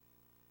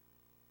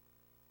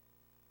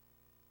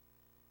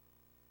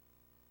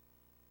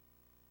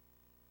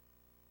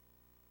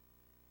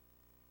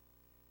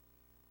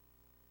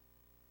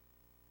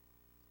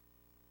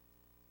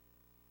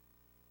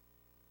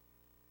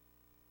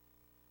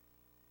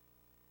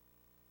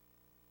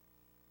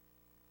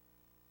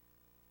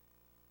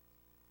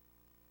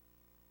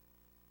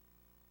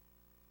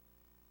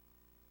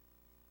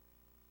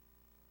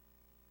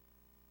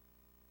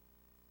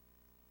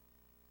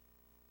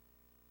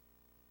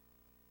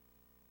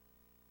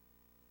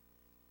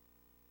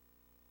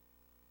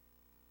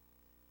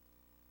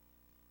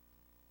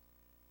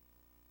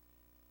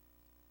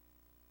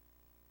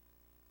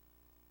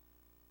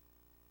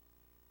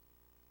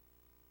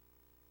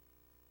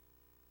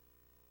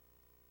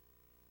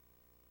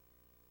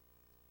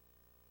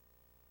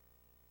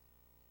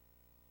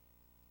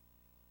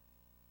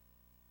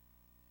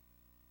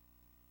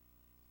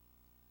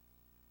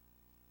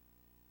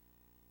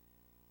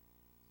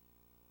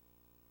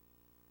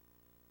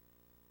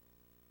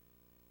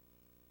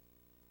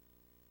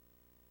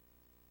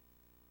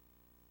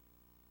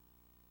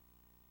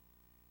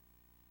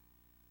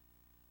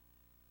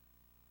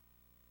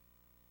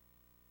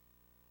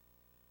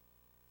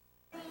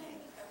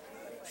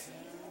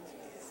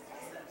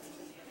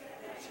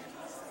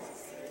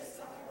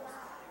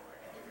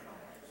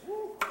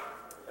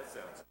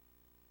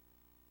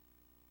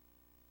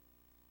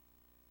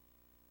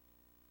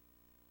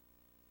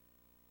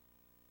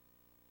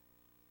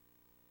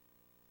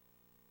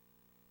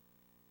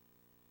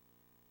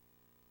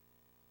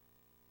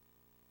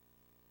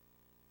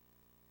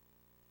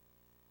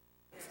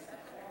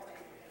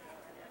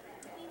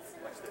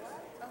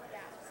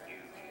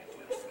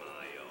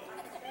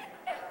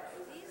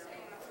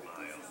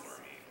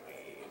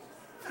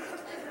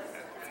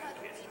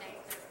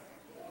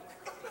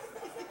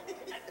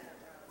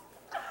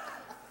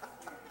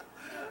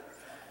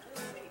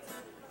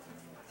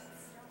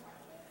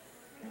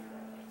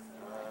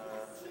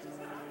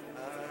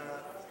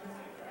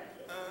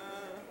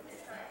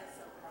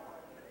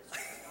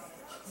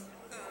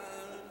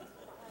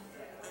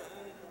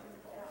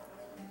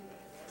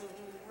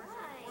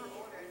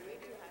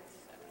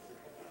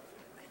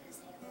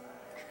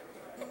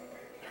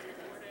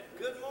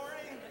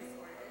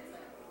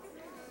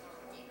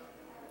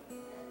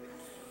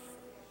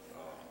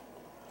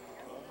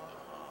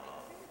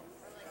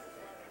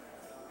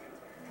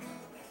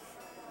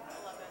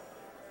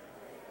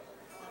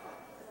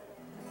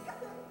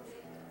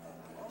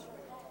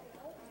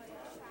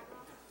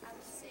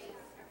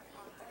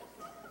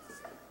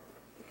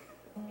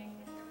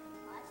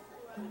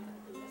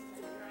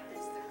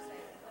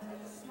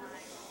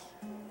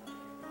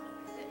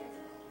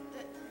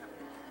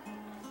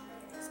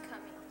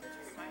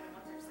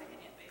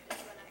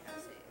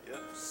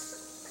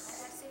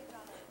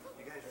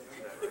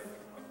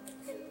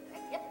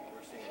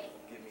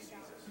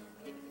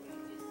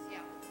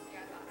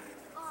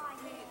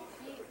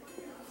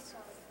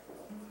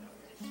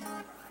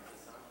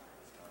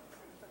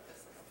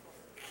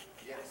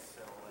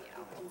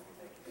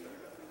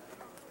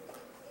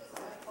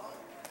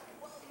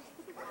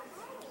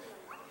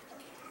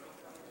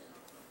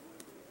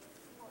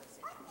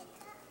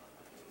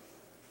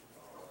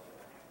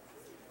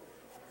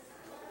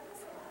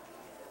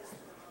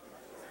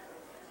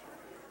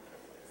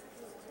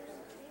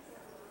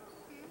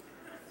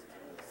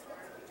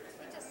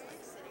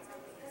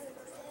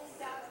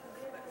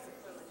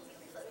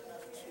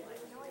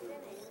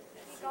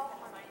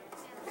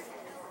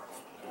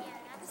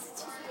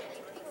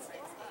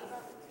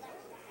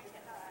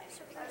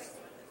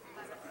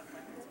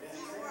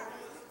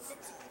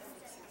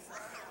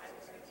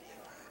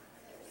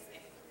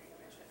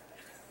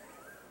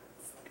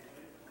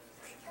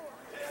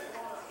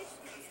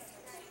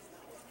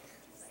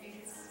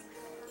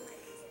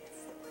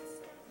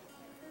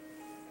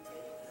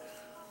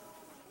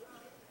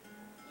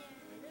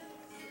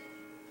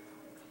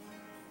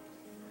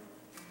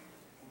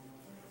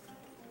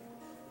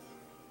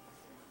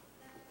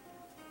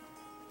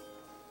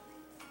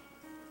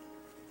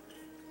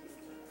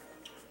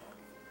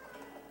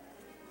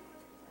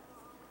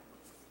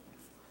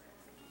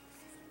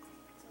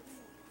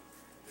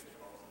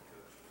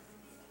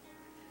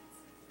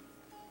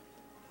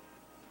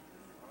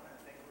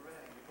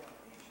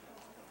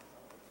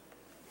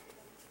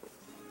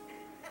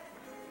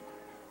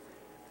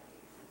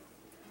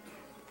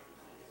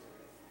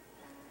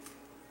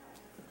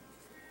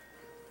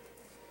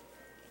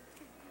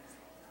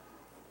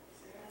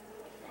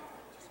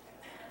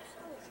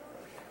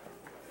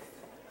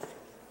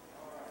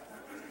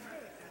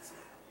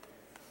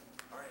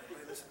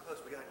Listen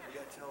close. We got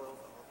to tell all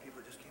the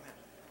people who just came in.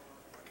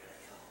 We're gonna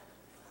yell.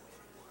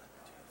 1,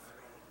 2,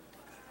 3.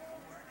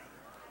 Good morning.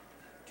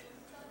 Tomb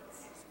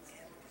is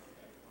empty,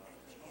 and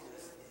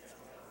Jesus is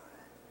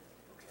alive.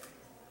 Okay.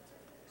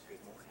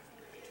 Good morning.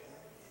 The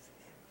tomb is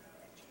empty,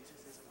 and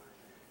Jesus is alive.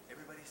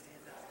 Everybody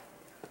stand up.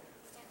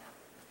 Stand up.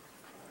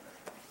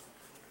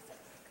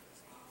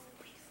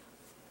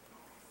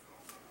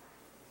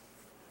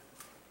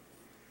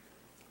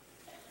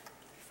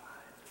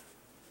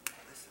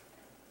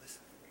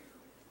 Listen.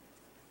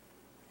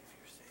 If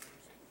you're saved,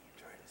 you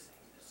try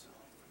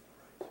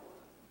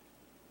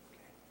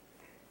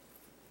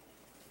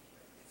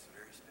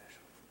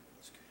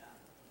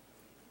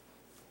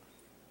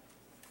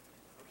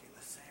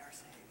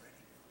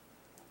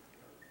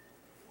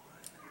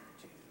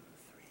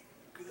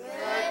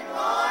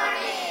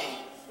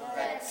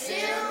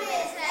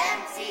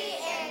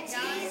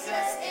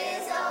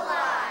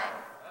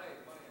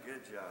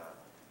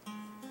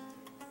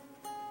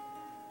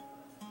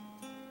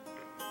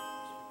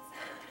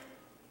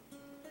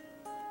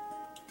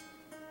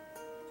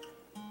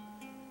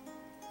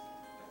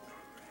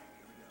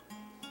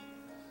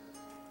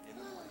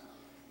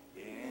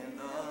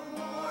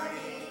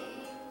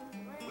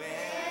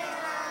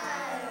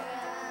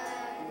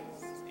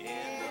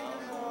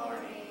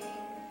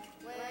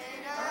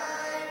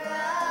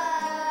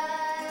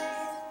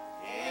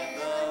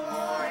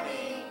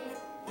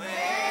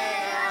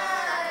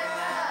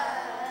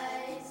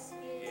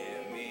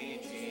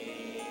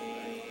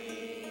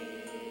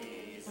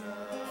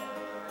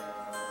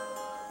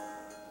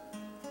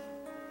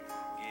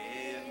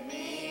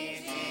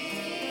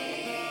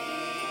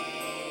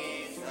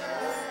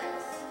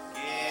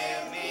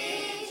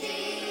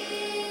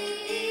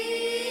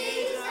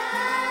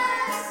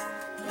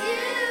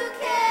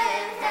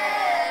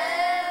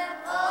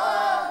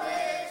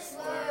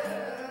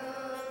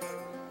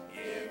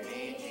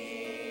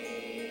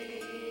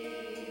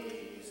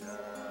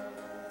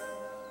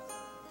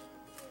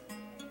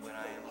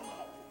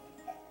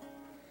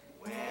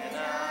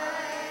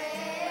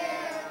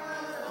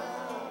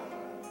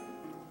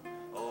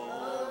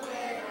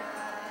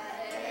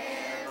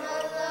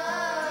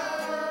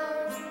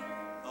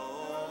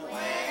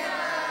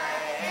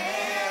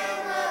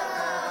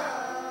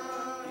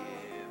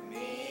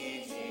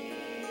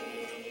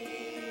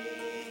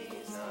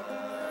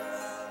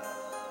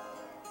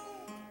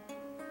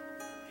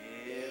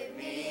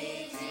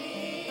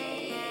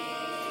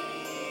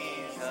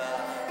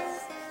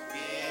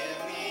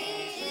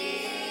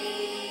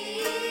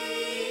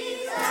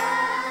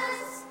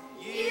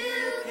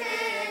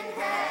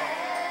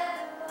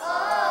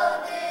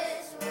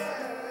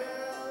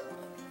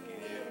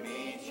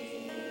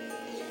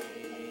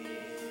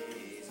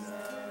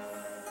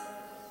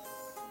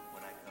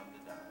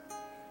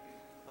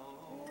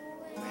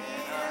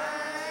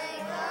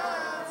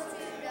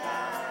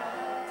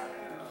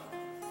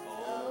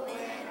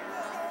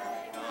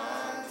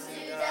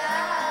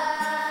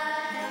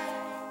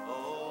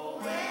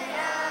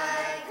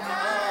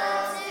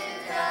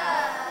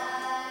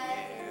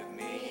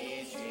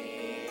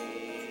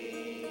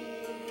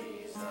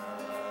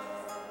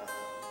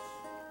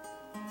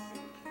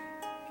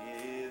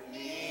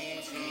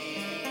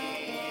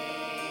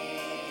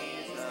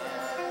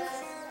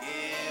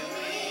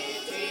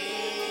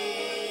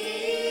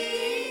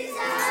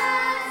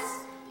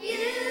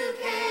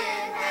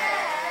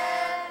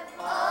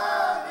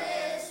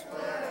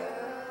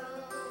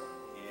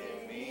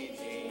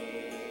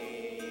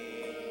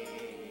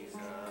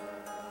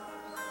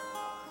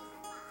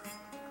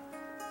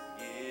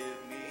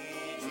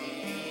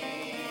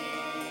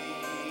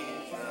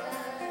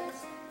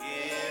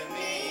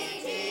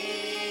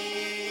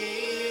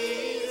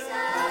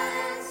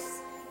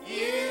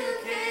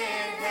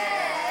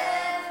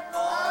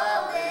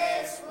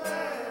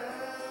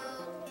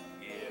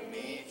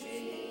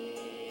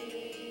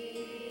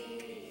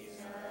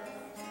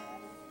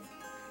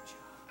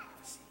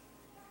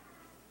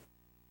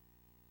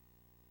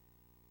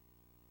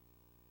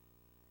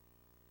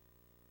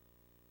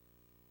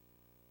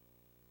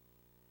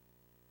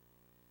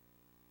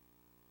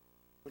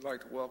We'd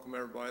like to welcome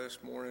everybody this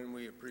morning.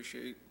 We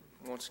appreciate,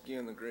 once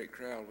again, the great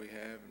crowd we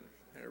have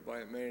and everybody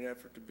that made an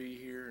effort to be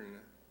here, and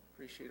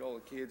appreciate all the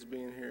kids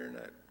being here and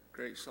that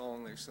great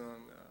song they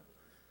sung.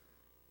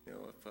 If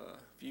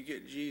you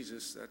get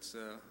Jesus, that's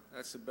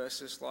the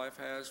best this life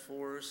has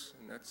for us,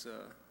 and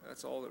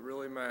that's all that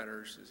really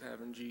matters, is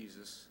having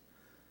Jesus.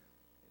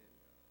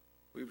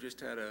 We've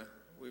had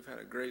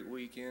a great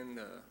weekend,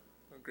 a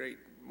great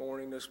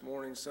morning this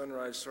morning.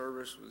 Sunrise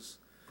service was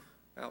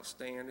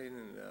outstanding,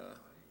 and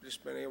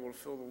just been able to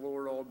feel the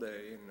Lord all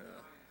day, and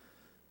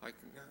I'm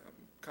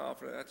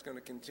confident that's going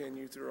to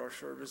continue through our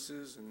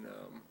services. And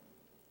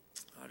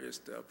I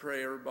just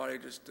pray everybody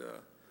just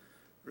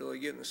really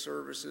get in the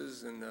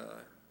services, and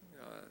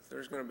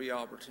there's going to be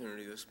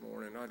opportunity this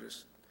morning. I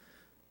just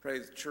pray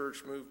the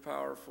church move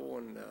powerful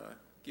and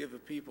give the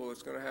people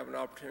that's going to have an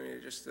opportunity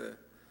just the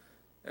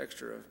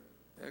extra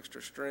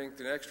strength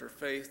and extra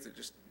faith to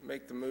just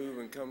make the move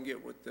and come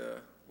get what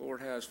the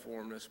Lord has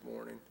for them this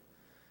morning.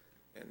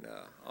 And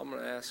I'm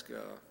going to ask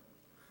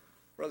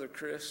Brother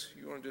Chris,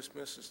 you want to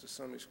dismiss us to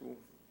Sunday school?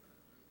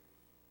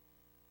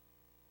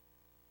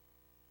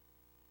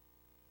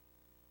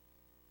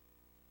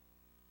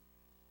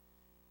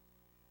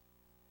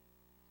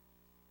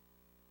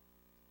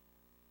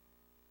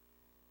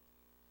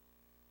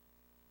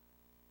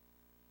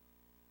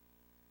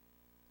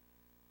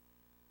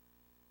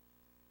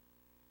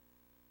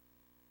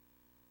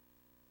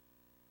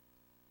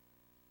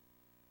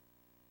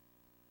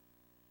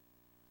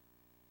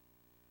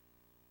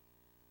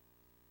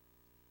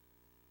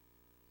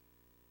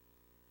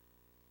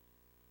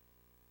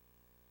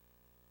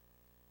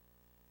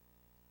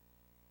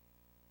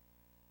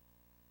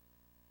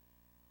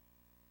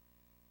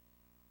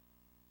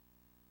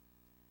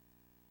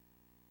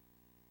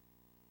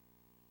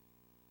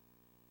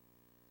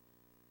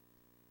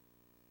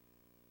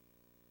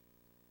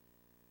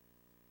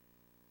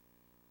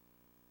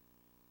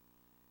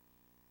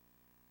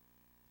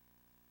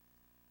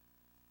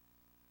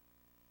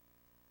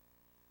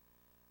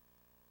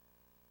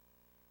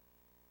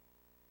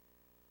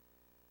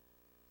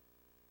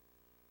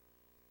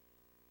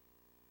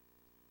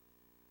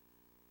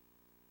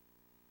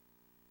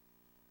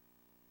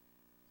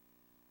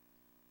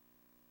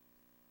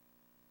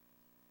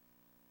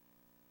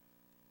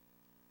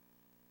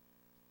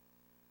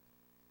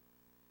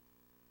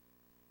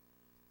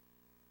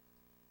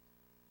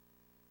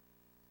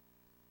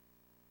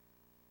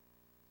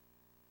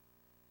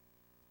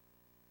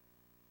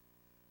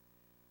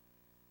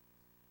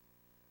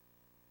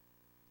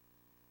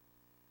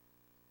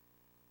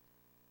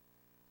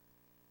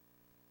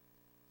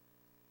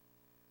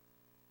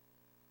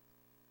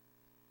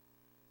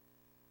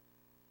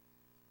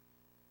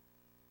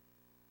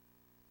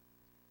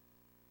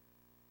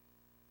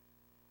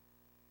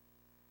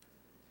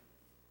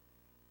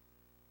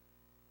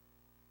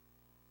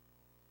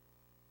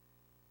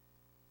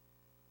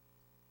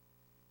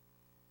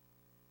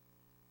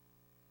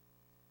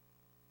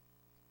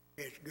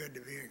 It's good to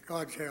be in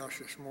God's house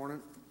this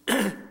morning.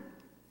 I'm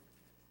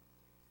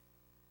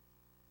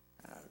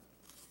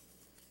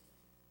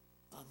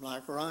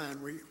like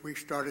Ryan. We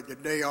started the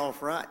day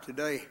off right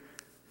today.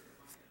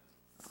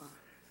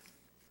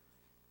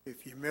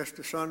 If you missed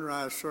a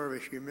sunrise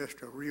service, you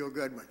missed a real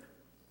good one.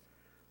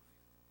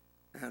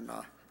 And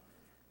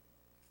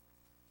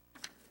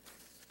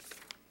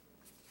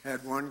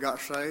had one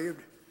got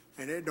saved,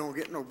 and it don't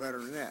get no better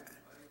than that.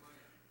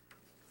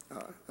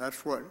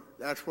 That's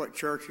what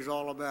church is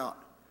all about.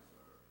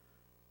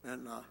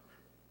 And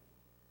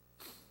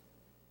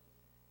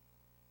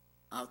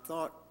I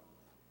thought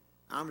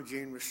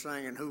Imogene was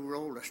singing "Who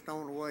Rolled a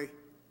Stone Away,"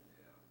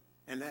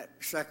 and that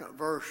second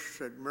verse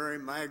said Mary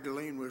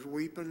Magdalene was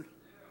weeping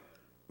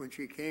when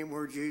she came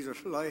where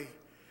Jesus lay.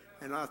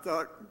 And I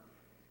thought,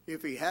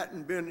 if he'd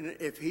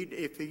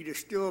have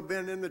still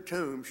been in the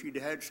tomb, she'd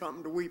had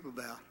something to weep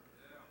about.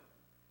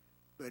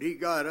 But he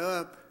got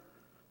up,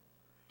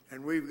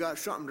 and we've got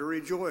something to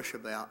rejoice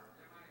about.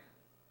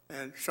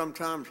 And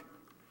sometimes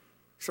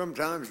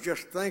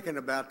just thinking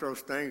about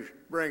those things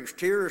brings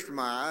tears to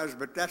my eyes,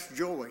 but that's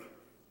joy.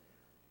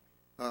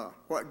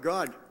 What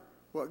God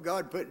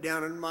put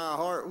down in my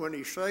heart when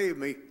he saved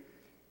me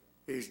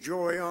is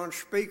joy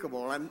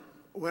unspeakable. And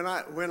when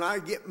I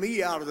get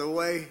me out of the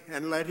way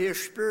and let his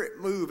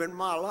Spirit move in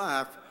my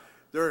life,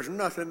 there's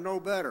nothing no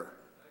better.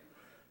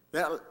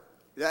 That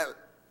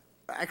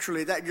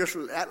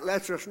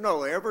lets us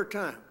know every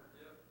time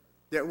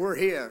that we're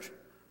his.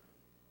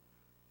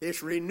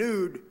 It's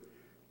renewed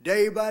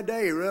day by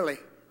day, really.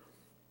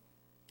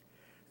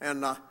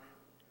 And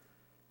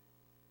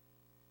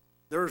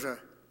there's a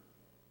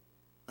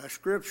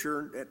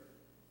scripture, that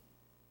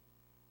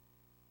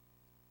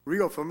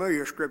real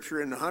familiar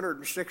scripture in the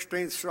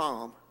 116th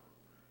Psalm.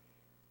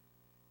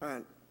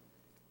 And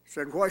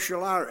said,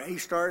 he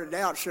started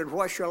out, said,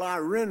 "What shall I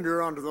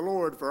render unto the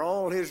Lord for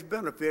all his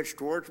benefits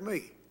towards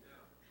me?"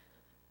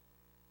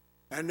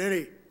 And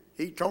then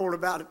he told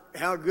about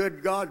how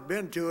good God's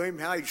been to him,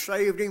 how he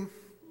saved him.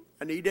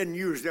 And he didn't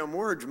use them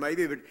words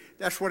maybe, but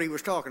that's what he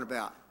was talking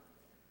about.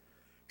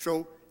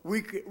 So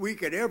we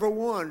could every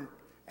one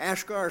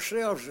ask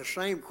ourselves the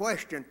same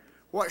question: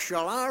 what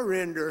shall I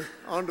render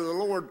unto the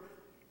Lord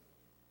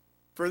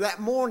for that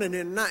morning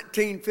in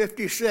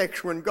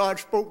 1956 when God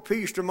spoke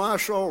peace to my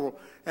soul,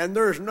 and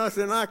there's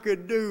nothing I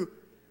could do?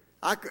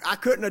 I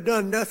couldn't have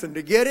done nothing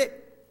to get it.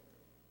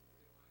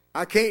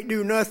 I can't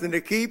do nothing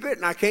to keep it,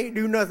 and I can't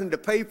do nothing to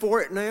pay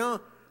for it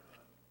now.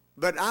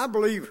 But I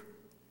believe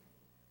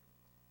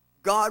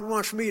God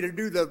wants me to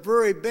do the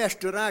very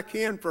best that I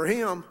can for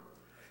Him.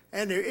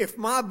 And if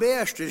my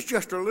best is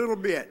just a little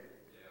bit,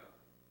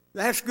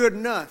 that's good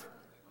enough.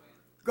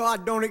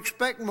 God don't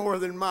expect more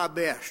than my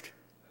best.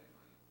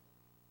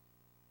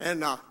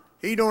 And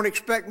He don't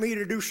expect me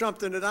to do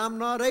something that I'm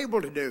not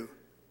able to do.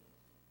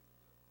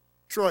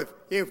 So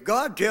if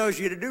God tells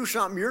you to do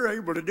something, you're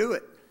able to do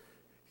it.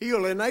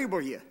 He'll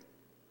enable you.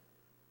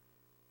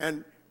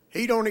 And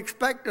He don't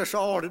expect us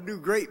all to do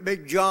great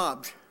big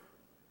jobs.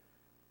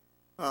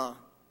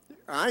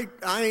 I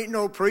ain't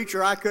no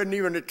preacher. I couldn't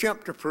even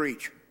attempt to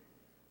preach.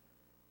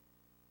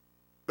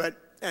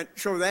 And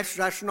so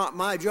that's not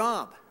my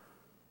job.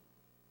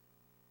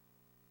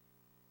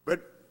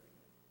 But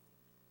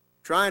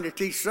trying to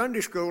teach Sunday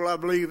school, I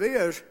believe,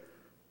 is.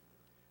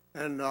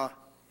 And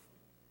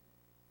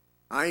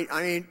I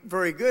ain't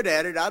very good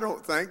at it, I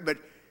don't think,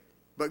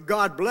 but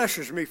God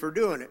blesses me for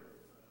doing it.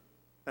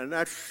 And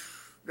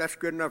that's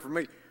good enough for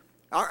me.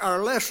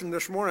 Our lesson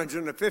this morning is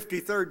in the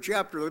 53rd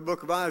chapter of the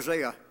book of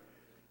Isaiah.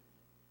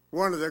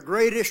 One of the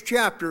greatest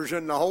chapters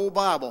in the whole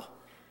Bible.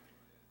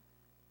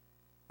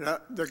 Now,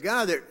 the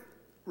guy that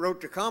wrote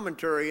the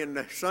commentary in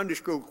the Sunday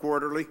School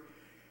Quarterly,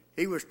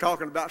 he was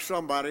talking about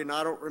somebody, and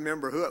I don't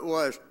remember who it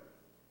was,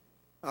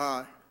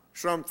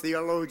 some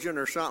theologian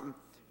or something,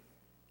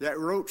 that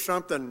wrote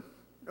something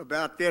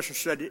about this and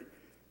said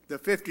the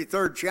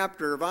 53rd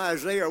chapter of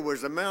Isaiah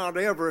was the Mount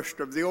Everest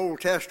of the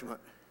Old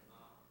Testament.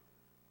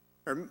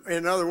 Or,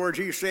 in other words,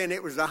 he's saying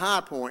it was the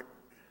high point.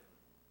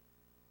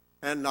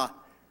 And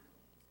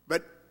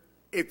but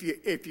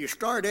if you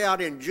start out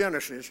in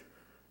Genesis,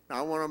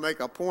 I want to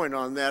make a point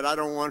on that. I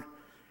don't want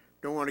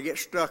to get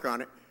stuck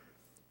on it.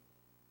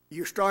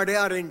 You start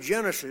out in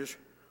Genesis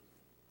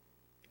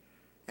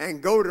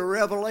and go to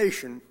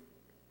Revelation,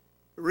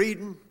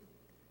 reading.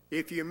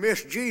 If you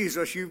miss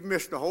Jesus, you've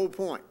missed the whole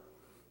point.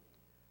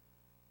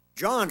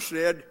 John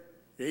said,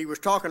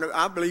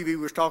 I believe he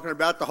was talking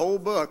about the whole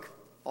book,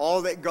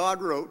 all that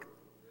God wrote.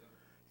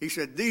 He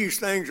said, these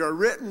things are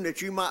written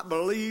that you might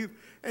believe,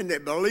 and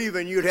that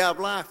believing you'd have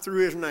life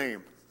through His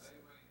name.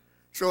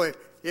 So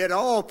it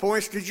all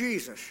points to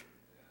Jesus.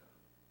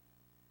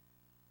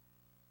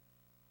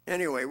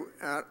 Anyway,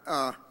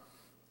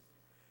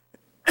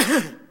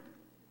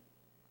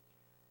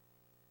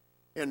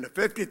 in the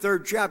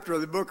 53rd chapter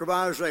of the book of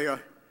Isaiah,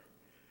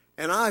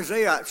 and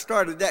Isaiah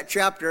started that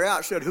chapter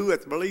out, said, who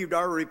hath believed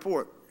our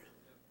report?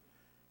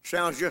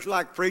 Sounds just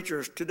like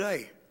preachers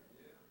today.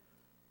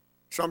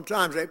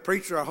 Sometimes they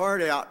preach their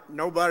heart out,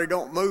 nobody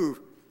don't move.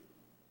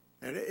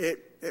 And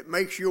it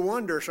makes you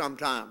wonder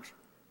sometimes.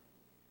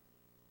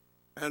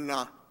 And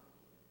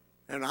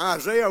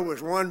Isaiah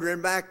was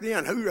wondering back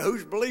then,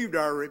 who's believed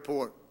our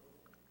report?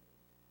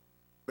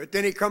 But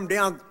then he come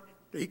down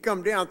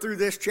through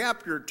this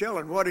chapter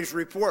telling what his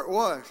report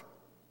was.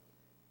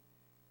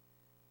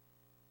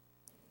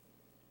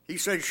 He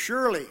said,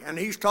 surely, and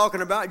he's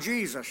talking about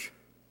Jesus.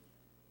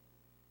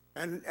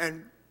 And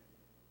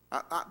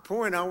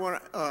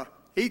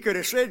he could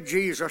have said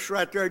Jesus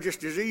right there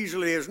just as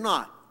easily as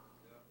not.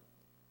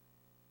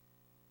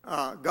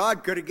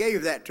 God could have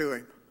gave that to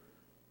him.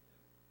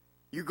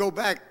 You go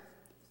back,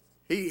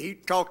 he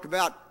talked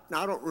about,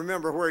 I don't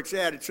remember where it's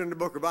at, it's in the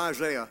book of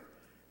Isaiah.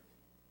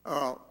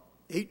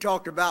 He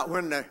talked about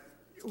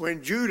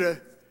when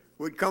Judah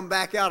would come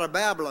back out of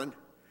Babylon.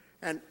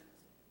 And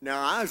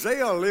now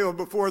Isaiah lived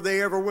before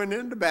they ever went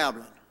into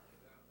Babylon.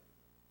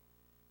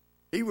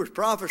 He was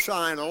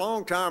prophesying a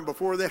long time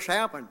before this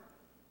happened.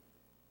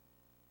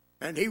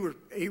 And he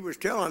was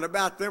telling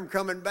about them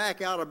coming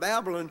back out of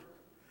Babylon.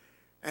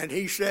 And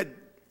he said,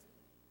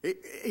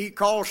 he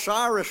called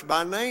Cyrus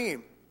by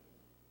name.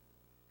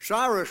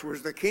 Cyrus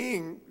was the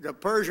king, the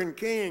Persian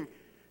king,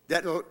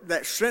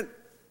 that sent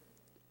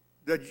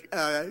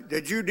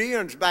the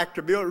Judeans back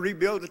to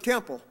rebuild the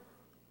temple.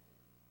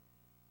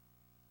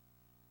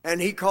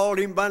 And he called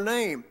him by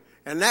name.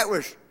 And that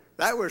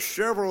was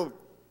several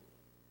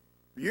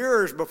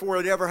years before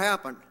it ever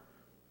happened.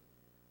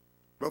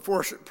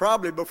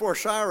 Probably before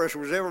Cyrus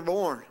was ever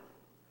born.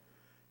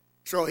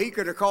 So he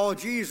could have called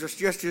Jesus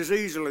just as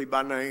easily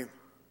by name.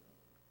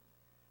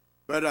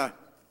 But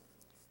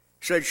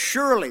said,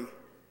 surely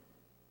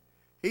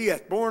He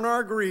hath borne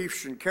our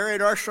griefs and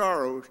carried our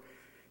sorrows,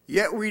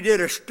 yet we did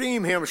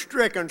esteem Him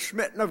stricken,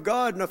 smitten of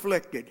God, and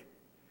afflicted.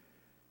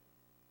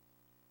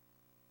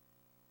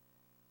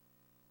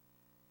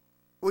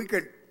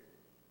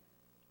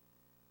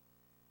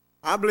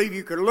 I believe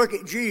you could look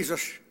at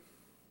Jesus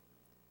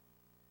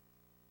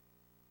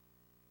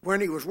when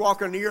He was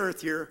walking the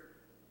earth here,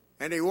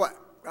 and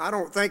I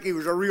don't think He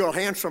was a real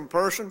handsome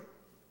person,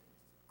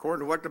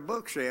 according to what the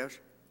book says.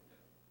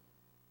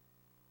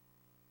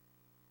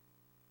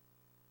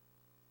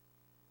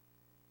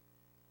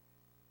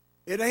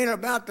 It ain't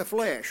about the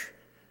flesh.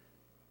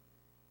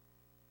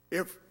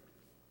 If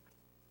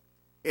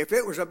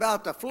it was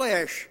about the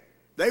flesh,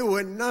 they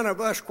wouldn't none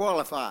of us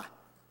qualify.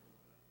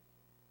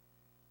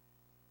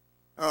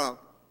 I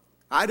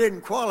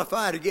didn't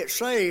qualify to get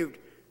saved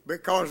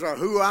because of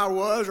who I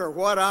was or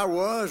what I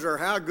was or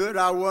how good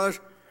I was.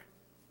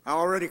 I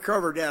already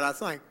covered that, I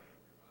think.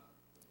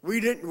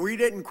 We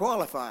didn't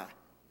qualify.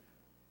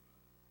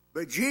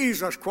 But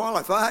Jesus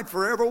qualified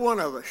for every one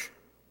of us.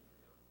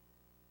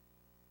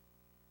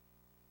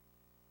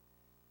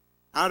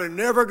 I'd have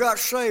never got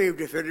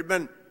saved if it had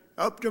been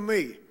up to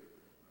me.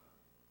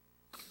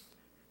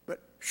 But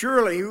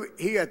surely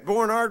he hath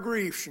borne our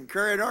griefs and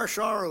carried our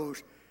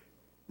sorrows.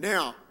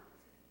 Now,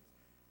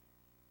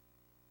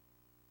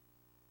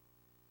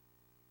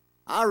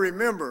 I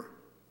remember,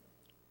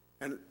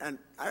 and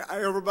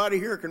everybody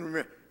here can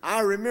remember, I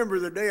remember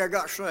the day I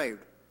got saved.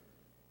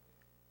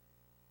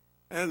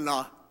 And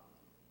how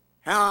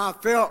I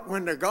felt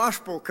when the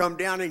gospel come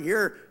down in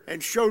here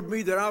and showed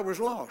me that I was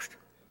lost.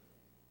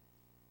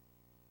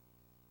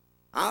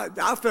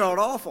 I felt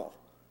awful.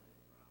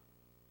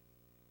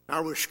 I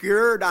was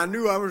scared. I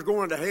knew I was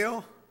going to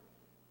hell.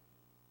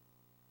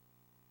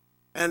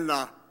 And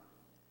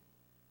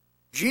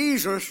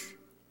Jesus,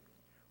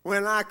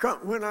 when I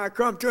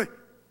come to him,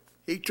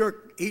 he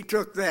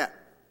took that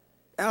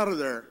out of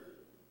there.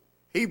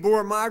 He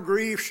bore my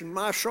griefs and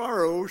my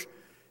sorrows.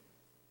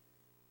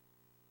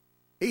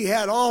 He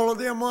had all of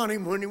them on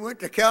him when he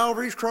went to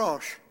Calvary's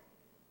cross.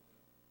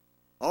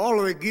 All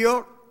of the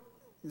guilt,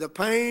 the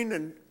pain,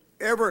 and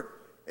every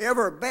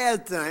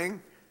bad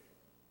thing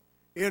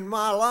in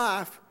my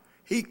life,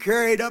 he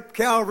carried up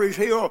Calvary's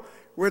hill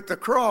with the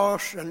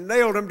cross and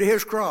nailed him to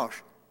his cross.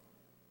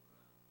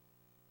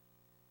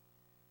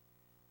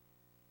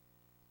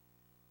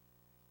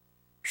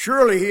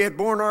 Surely he had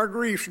borne our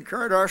griefs and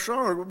carried our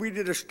sorrows, but we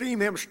did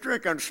esteem him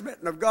stricken,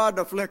 smitten of God, and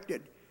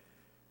afflicted.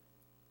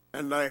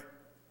 And the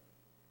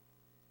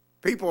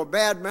people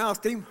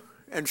bad-mouthed him,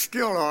 and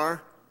still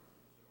are.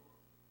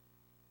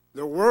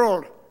 The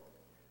world,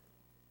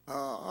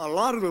 a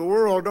lot of the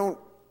world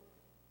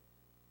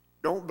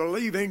don't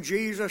believe in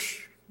Jesus,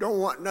 don't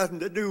want nothing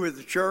to do with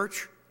the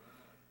church,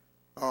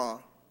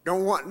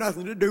 don't want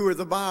nothing to do with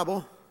the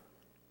Bible.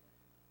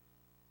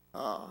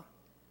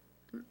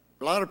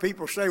 A lot of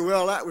people say,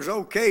 well, that was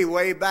okay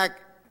way back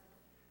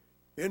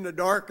in the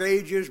dark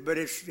ages, but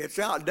it's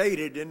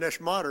outdated in this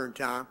modern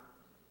time.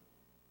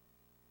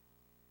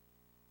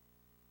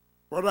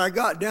 What I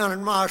got down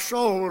in my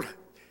soul,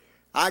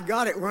 I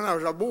got it when I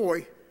was a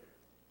boy.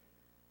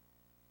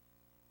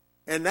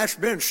 And that's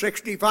been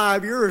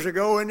 65 years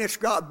ago, and it's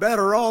got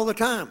better all the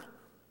time.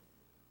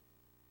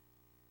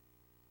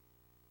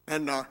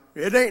 And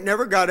it ain't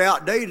never got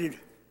outdated,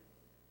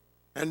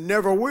 and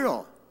never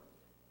will.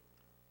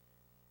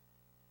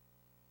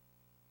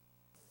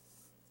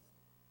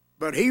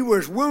 But he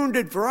was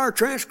wounded for our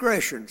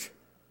transgressions.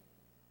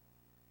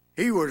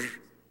 He was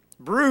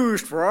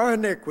bruised for our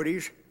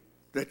iniquities.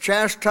 The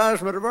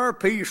chastisement of our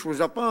peace was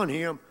upon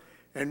him,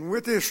 and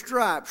with his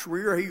stripes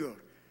we are healed.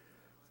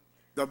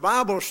 The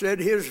Bible said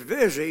his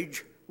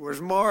visage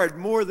was marred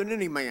more than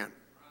any man.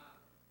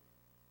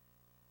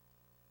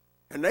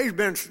 And there's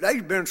been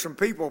some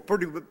people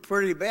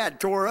pretty bad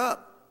tore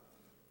up.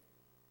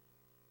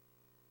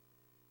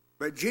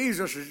 But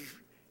Jesus is,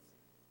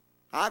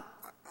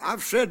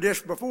 I've said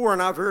this before,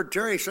 and I've heard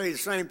Terry say the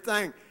same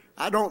thing.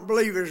 I don't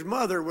believe his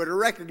mother would have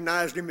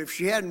recognized him if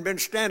she hadn't been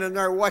standing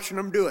there watching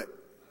him do it.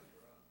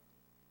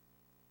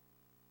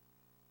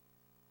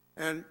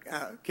 And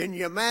can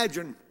you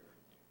imagine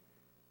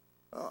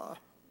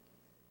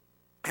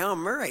how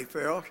Mary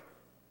felt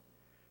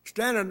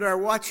standing there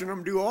watching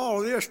him do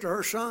all this to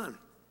her son?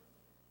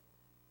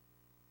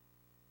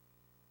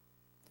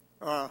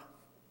 I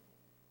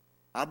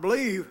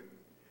believe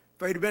if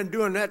they'd have been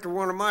doing that to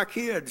one of my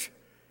kids,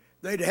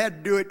 they'd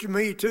had to do it to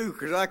me too,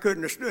 because I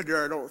couldn't have stood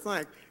there, I don't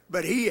think.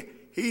 But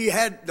he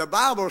had, the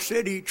Bible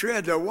said he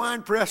tread the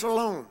winepress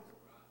alone.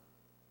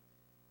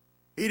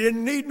 He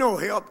didn't need no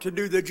help to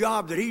do the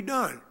job that he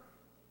done.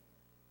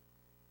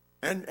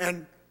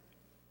 And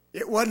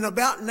it wasn't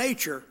about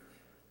nature.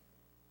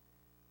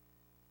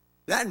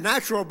 That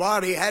natural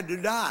body had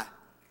to die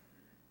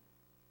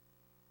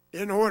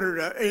in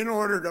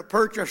order to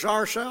purchase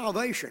our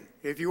salvation,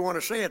 if you want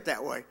to say it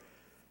that way.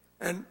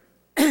 And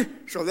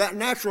so that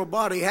natural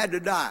body had to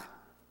die.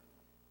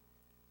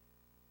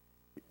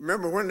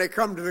 Remember when they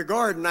come to the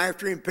garden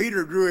after him,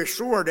 Peter drew his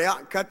sword out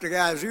and cut the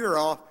guy's ear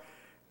off.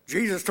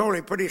 Jesus told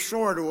him to put his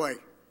sword away.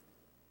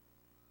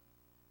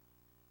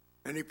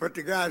 And he put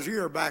the guy's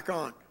ear back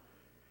on.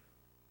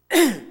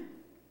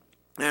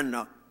 And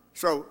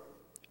so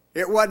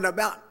it wasn't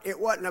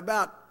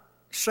about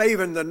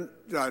saving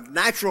the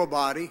natural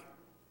body.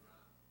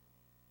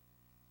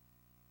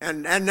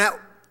 And that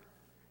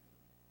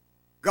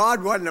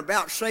God wasn't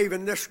about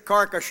saving this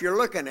carcass you're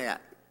looking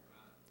at.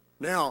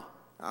 Now,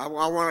 I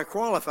want to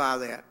qualify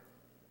that.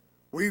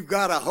 We've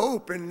got a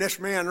hope in this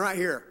man right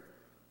here.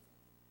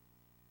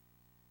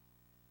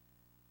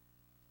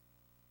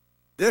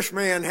 This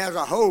man has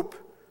a hope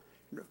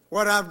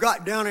what I've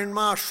got down in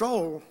my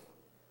soul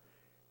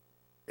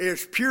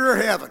is pure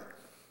heaven.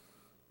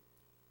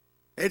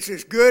 It's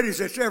as good as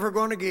it's ever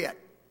going to get.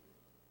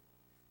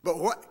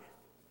 But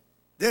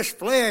this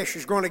flesh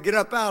is going to get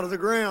up out of the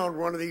ground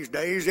one of these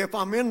days, if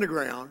I'm in the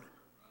ground,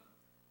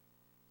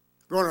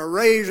 going to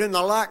raise in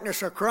the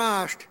likeness of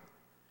Christ,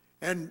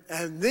 and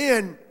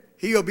then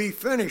he'll be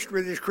finished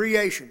with his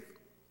creation.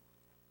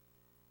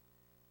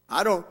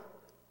 I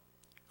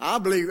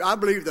believe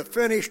the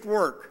finished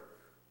work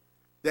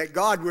that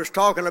God was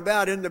talking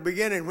about in the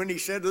beginning when he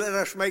said, let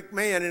us make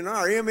man in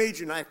our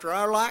image and after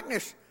our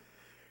likeness.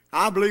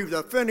 I believe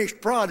the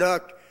finished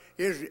product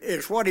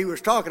is what he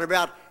was talking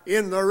about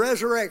in the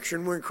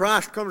resurrection. When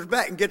Christ comes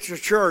back and gets the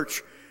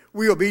church,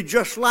 we'll be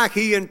just like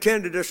he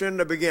intended us in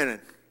the beginning.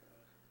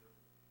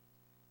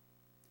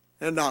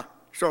 And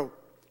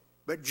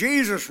but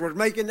Jesus was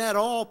making that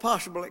all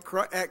possible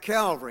at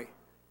Calvary.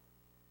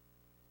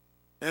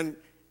 And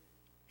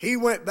he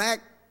went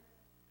back.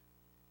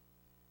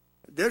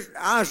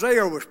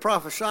 Isaiah was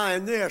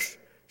prophesying this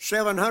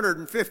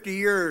 750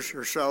 years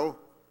or so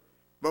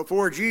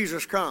before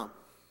Jesus come.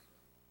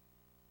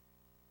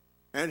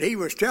 And he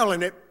was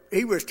telling it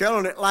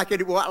like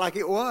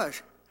it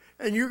was.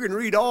 And you can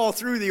read all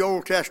through the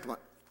Old Testament.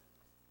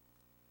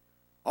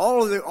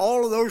 All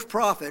of those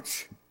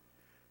prophets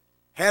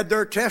had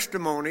their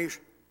testimonies,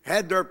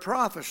 had their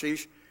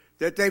prophecies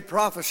that they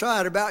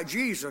prophesied about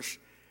Jesus,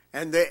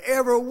 and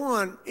every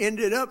one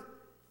ended up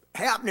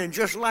happening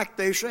just like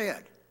they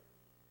said.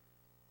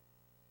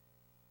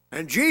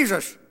 And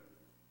Jesus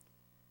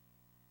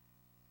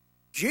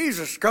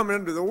come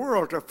into the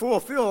world to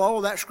fulfill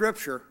all that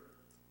scripture.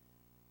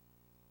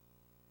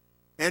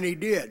 And he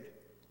did.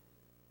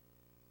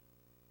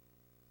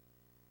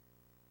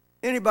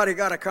 Anybody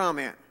got a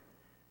comment?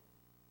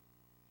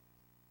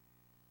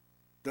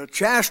 The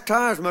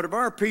chastisement of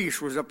our peace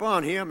was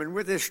upon him, and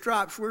with his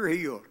stripes we're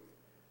healed.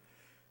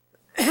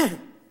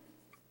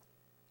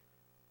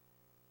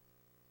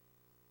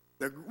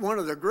 One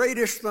of the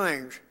greatest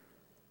things,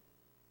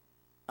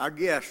 I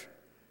guess,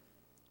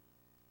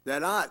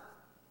 and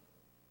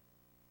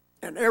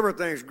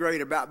everything's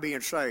great about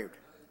being saved,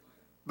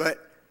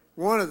 but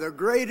one of the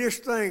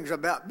greatest things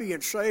about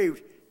being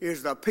saved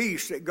is the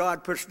peace that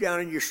God puts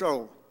down in your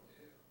soul.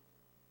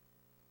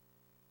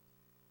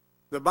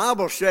 The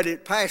Bible said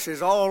it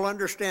passes all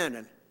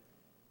understanding.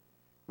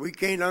 We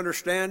can't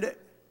understand it,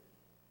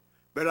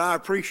 but I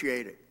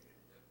appreciate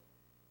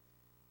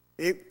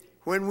it.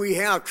 When we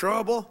have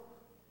trouble,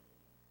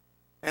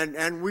 and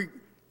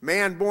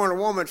man born a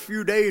woman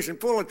few days and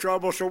full of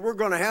trouble, so we're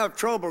going to have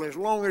trouble as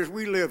long as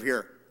we live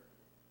here.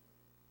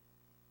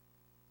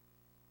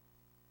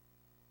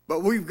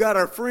 But we've got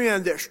a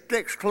friend that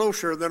sticks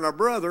closer than a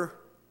brother,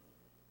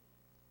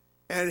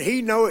 and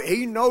he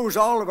knows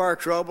all of our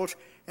troubles,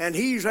 and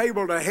he's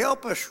able to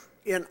help us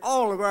in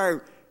all of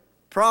our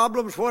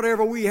problems,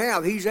 whatever we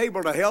have. He's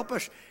able to help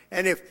us,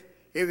 and if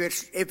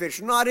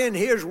it's not in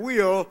his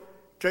will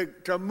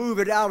to move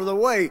it out of the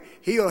way,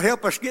 he'll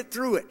help us get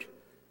through it.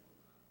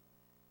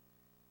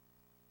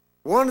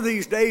 One of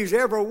these days,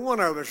 every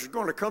one of us is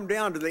going to come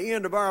down to the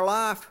end of our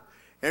life,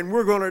 and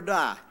we're going to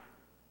die.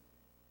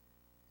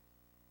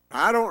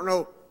 I don't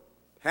know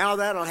how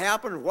that'll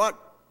happen.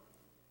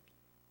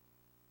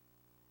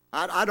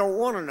 I don't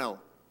want to know.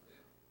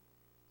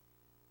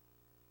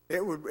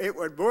 It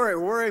would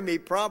worry me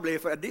probably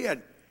if I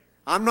did.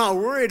 I'm not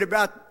worried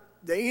about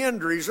the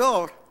end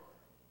result.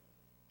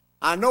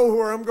 I know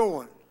where I'm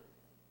going.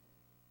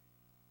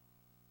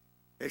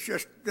 It's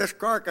just this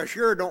carcass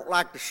sure don't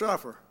like to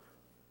suffer.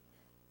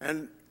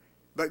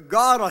 But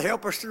God will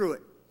help us through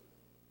it.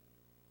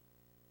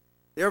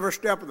 Every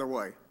step of the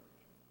way.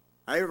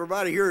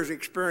 Everybody here has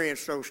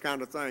experienced those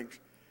kind of things.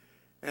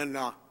 And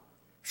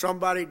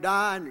somebody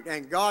died,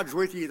 and God's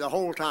with you the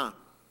whole time.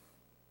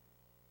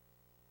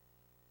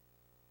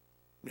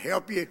 And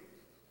help you.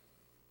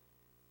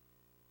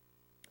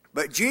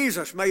 But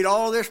Jesus made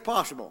all this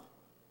possible.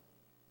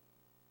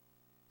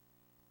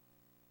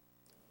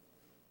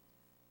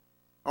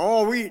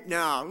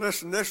 Now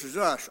listen, this is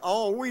us.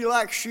 All we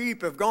like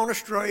sheep have gone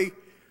astray.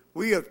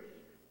 We have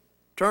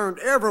turned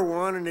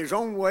everyone in his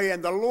own way,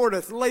 and the Lord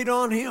hath laid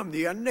on him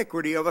the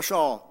iniquity of us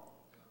all.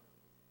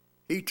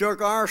 He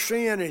took our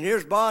sin in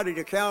his body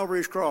to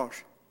Calvary's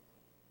cross.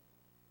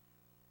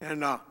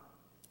 And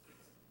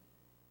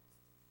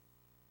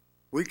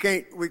we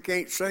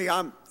can't say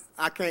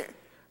I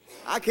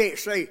can't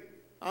say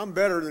I'm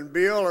better than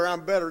Bill or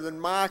I'm better than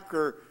Mike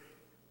or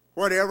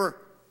whatever.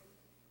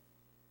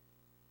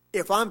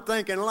 If I'm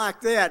thinking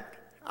like that,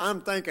 I'm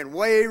thinking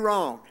way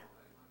wrong.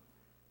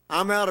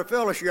 I'm out of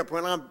fellowship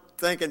when I'm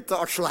thinking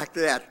thoughts like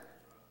that.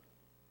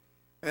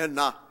 And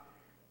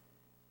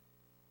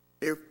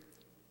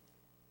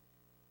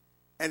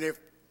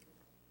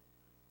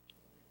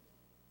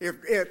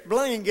if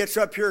Blaine gets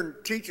up here and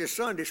teaches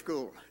Sunday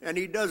school, and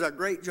he does a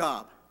great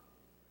job,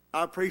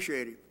 I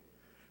appreciate him.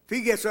 If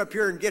he gets up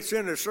here and gets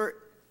in a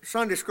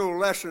Sunday school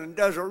lesson and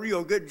does a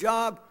real good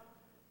job,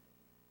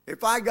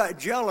 if I got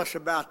jealous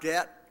about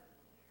that,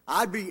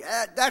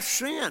 that's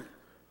sin.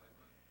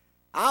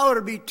 I ought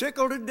to be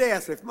tickled to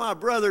death if my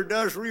brother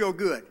does real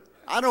good.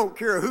 I don't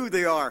care who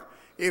they are.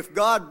 If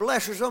God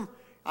blesses them,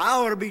 I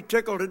ought to be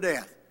tickled to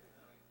death.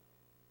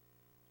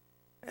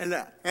 And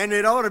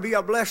it ought to be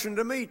a blessing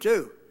to me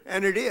too.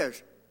 And it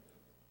is.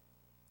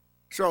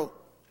 So,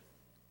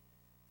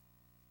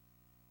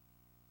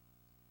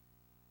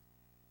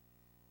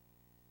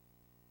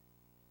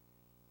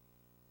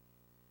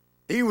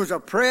 he was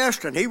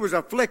oppressed and he was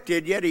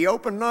afflicted, yet he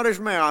opened not his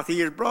mouth.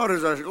 He is brought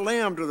as a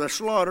lamb to the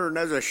slaughter, and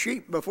as a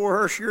sheep before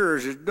her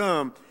shearers is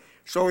dumb.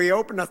 So he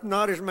openeth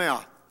not his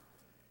mouth.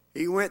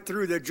 He went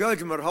through the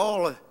judgment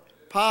hall of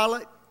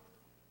Pilate,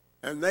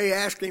 and they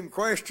asked him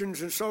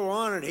questions and so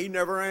on, and he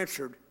never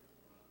answered.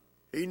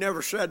 He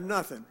never said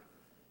nothing.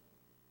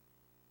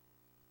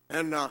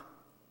 And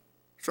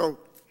so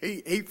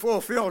he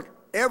fulfilled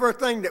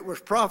everything that was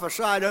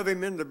prophesied of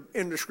him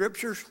in the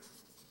Scriptures.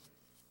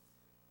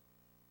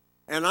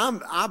 And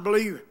I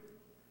believe,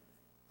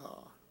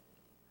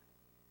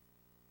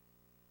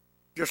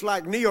 just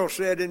like Neil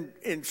said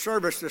in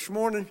service this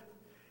morning,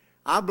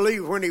 I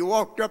believe when he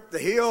walked up the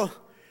hill,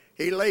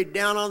 he laid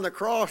down on the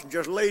cross and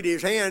just laid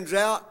his hands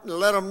out and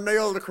let them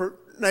nail the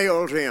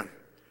nails in.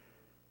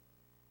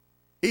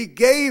 He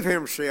gave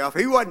himself.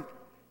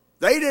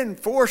 They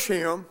didn't force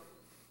him.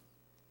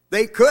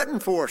 They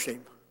couldn't force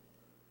him.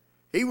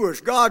 He was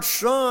God's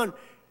Son,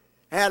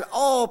 had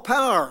all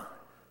power.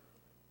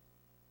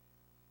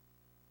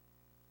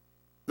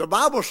 The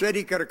Bible said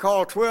he could have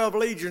called 12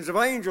 legions of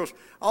angels.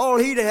 All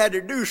he'd had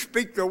to do,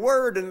 speak the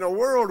word, and the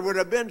world would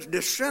have been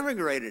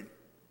disintegrated.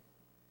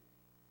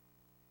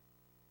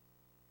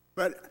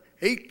 But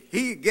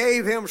he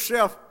gave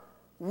himself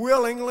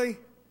willingly,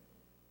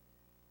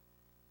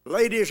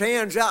 laid his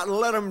hands out and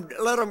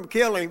let them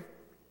kill him,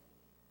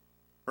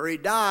 or he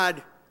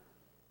died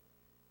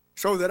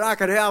so that I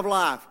could have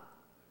life.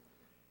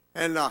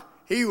 And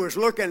he was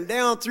looking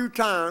down through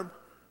time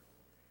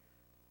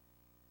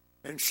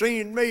and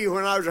seeing me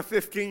when I was a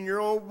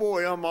 15-year-old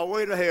boy on my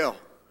way to hell,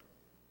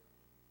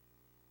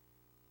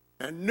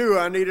 and knew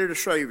I needed a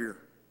Savior.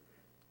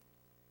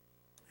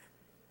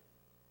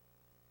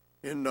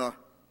 In the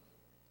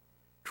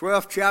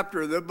 12th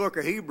chapter of the book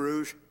of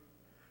Hebrews,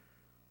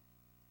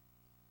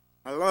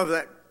 I love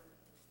that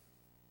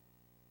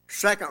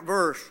second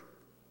verse.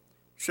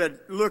 It said,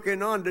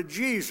 looking unto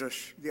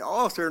Jesus, the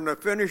author and the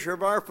finisher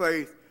of our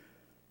faith,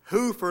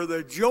 who for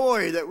the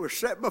joy that was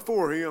set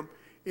before him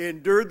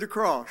endured the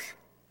cross,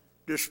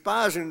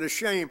 despising the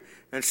shame,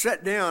 and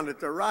sat down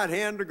at the right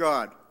hand of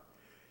God.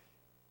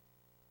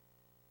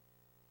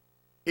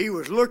 He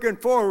was looking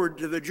forward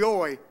to the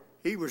joy.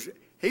 He was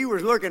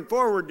looking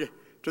forward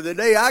to the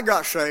day I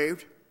got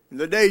saved, and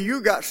the day you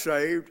got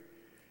saved,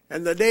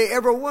 and the day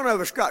every one of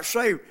us got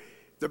saved.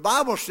 The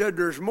Bible said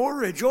there's more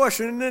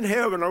rejoicing in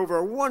heaven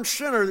over one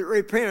sinner that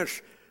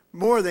repents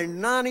more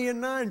than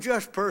 99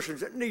 just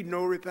persons that need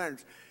no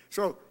repentance.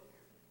 So,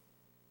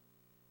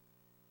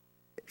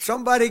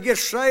 somebody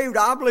gets saved,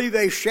 I believe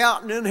they're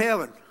shouting in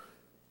heaven.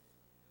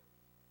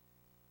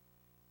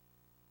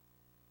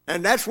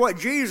 And that's what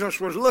Jesus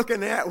was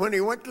looking at when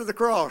he went to the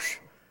cross.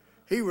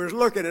 He was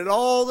looking at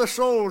all the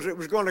souls that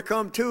was going to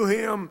come to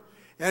him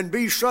and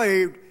be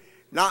saved.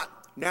 Now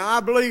I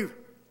believe,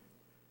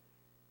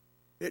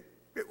 it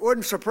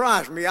wouldn't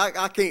surprise me.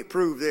 I can't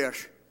prove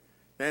this,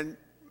 and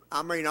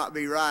I may not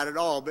be right at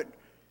all, but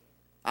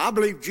I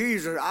believe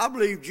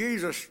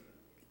Jesus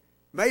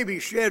maybe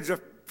sheds a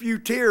few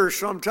tears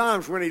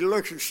sometimes when he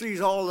looks and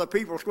sees all the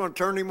people that's going to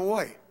turn him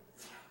away.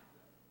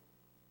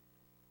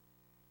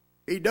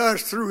 He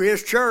does through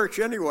his church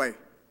anyway.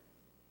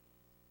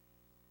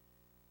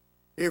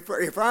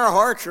 If our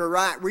hearts are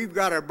right, we've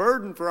got a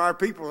burden for our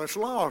people that's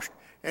lost,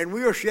 and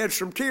we'll shed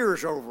some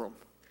tears over them.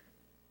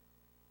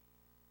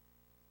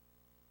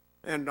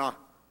 And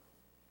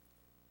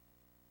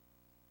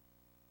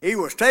he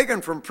was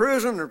taken from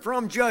prison and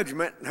from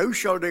judgment, and who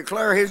shall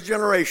declare his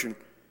generation?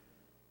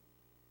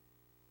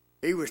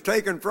 He was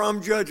taken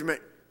from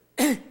judgment.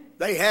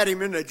 They had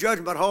him in the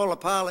judgment hall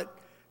of Pilate.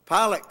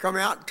 Pilate come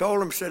out and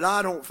told him, said,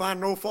 I don't find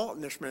no fault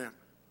in this man.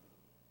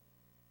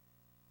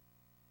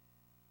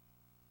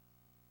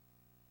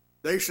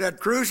 They said,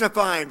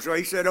 crucify him. So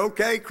he said,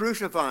 okay,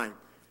 crucify him.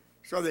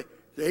 So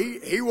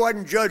he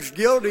wasn't judged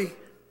guilty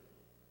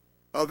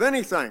of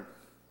anything,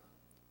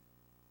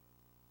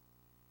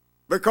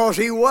 because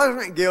he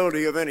wasn't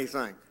guilty of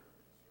anything.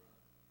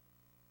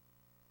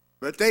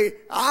 But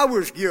I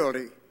was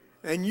guilty,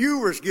 and you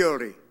was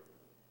guilty.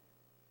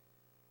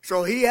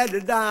 So he had to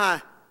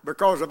die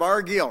because of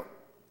our guilt.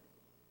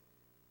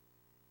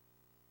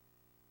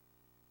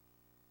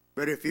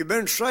 But if you've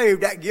been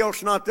saved, that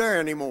guilt's not there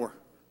anymore.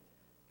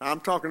 I'm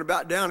talking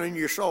about down in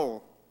your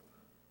soul.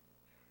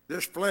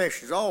 This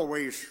flesh is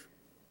always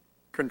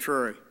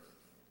contrary.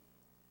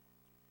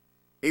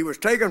 He was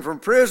taken from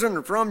prison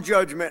and from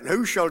judgment, and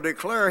who shall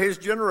declare his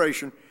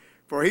generation?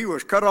 For he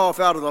was cut off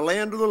out of the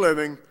land of the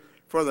living.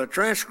 For the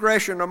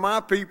transgression of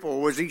my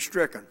people was he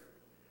stricken.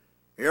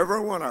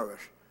 Every one of us,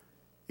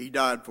 he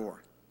died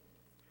for.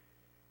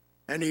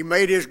 And he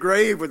made his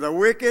grave with the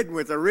wicked,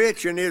 with the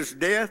rich in his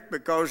death,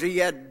 because he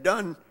had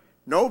done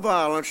no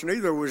violence,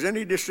 neither was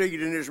any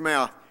deceit in his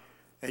mouth.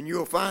 And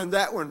you'll find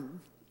that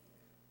one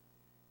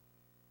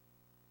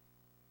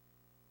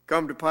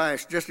come to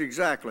pass just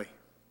exactly.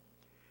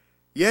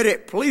 Yet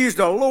it pleased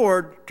the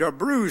Lord to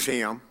bruise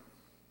him.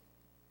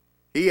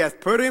 He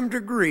hath put him to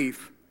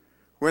grief.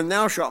 When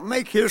thou shalt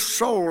make his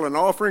soul an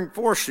offering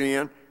for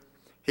sin,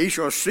 he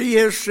shall see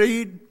his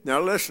seed. Now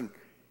listen.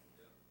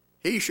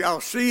 He shall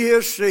see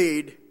his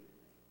seed.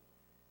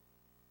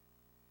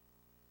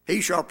 He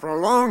shall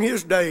prolong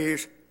his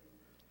days,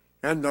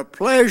 and the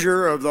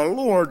pleasure of the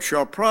Lord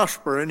shall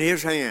prosper in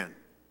his hand.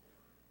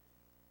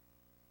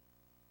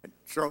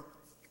 So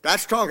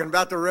that's talking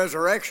about the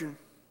resurrection.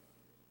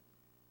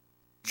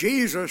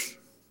 Jesus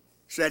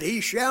said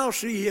he shall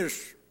see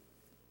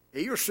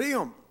he'll see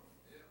him.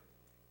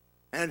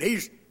 And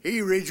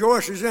he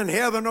rejoices in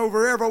heaven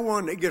over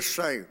everyone that gets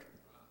saved.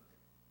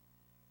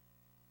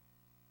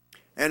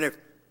 And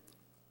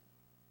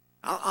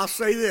I'll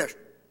say this,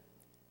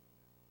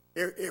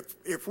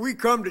 if we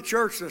come to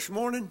church this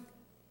morning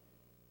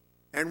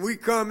and we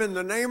come in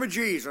the name of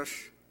Jesus,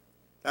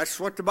 that's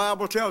what the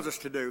Bible tells us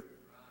to do.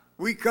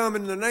 We come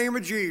in the name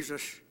of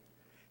Jesus.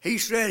 He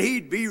said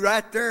he'd be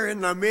right there in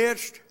the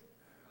midst.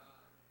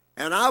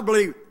 And I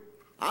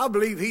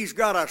believe he's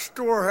got a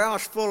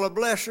storehouse full of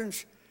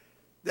blessings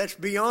that's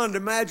beyond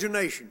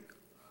imagination.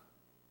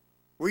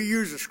 We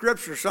use the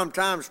scripture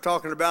sometimes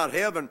talking about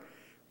heaven.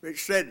 It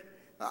said,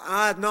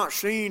 eye hath not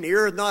seen,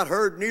 ear hath not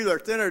heard, neither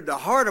hath entered the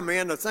heart of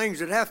man the things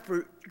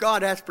that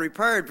God hath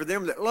prepared for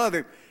them that love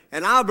him.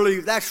 And I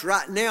believe that's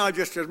right now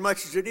just as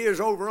much as it is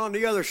over on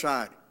the other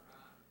side.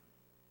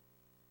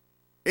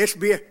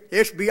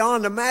 It's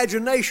beyond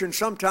imagination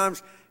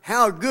sometimes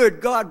how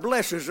good God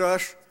blesses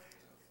us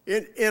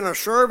in a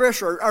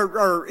service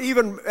or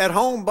even at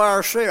home by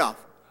ourselves.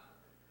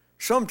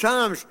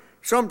 Sometimes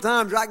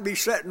I can be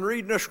sitting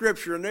reading a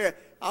scripture and there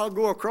I'll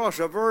go across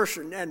a verse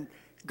and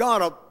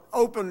God will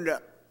open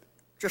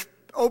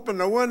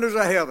the windows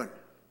of heaven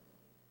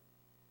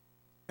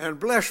and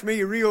bless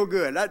me real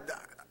good.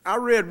 I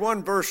read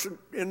one verse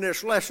in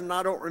this lesson.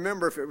 I don't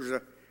remember if it was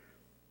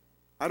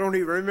I don't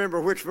even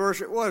remember which verse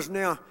it was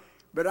now,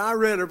 but I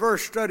read a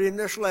verse studying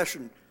this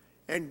lesson,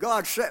 and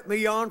God set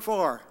me on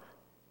fire.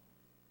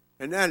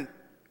 And then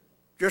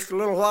just a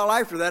little while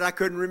after that, I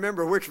couldn't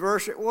remember which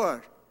verse it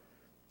was.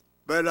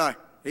 But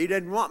he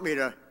didn't want me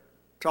to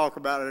talk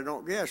about it, I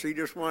don't guess. He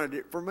just wanted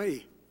it for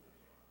me.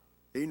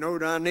 He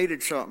knowed I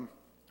needed something.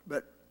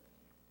 But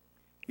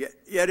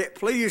yet it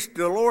pleased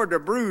the Lord to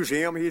bruise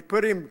him. He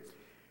put him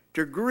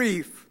to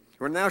grief.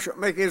 When thou shalt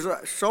make his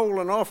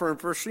soul an offering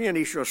for sin,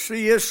 he shall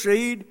see his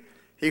seed,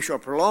 he shall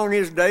prolong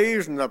his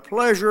days, and the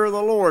pleasure of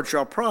the Lord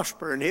shall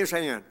prosper in his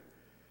hand.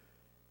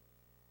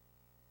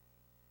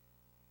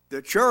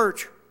 The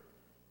church,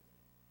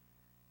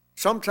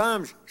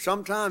 sometimes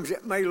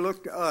it may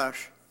look to us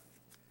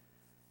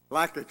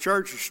like the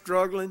church is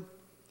struggling,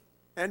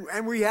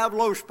 and we have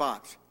low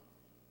spots.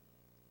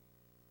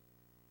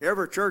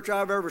 Every church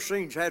I've ever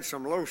seen's had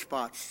some low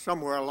spots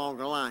somewhere along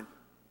the line.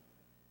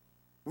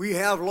 We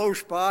have low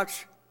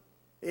spots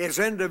as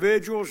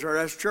individuals or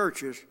as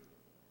churches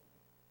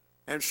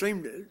and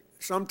seem to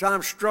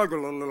sometimes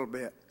struggle a little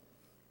bit.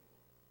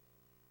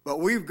 But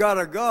we've got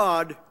a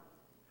God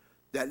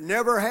that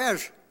never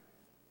has,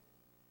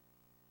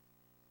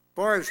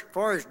 far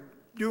as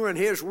doing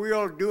his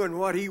will, doing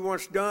what he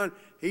wants done,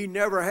 he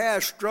never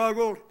has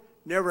struggled,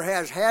 never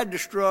has had to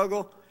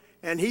struggle,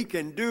 and he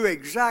can do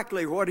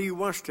exactly what he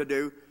wants to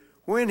do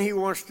when he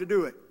wants to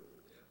do it.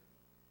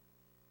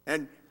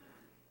 And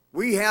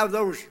we have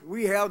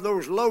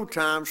those low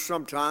times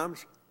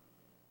sometimes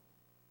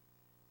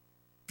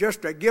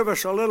just to give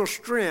us a little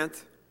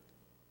strength.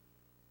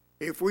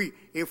 If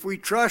we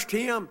trust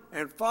him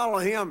and follow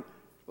him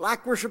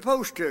like we're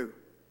supposed to,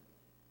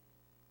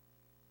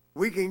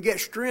 we can get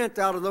strength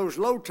out of those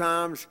low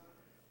times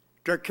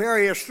to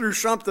carry us through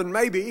something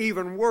maybe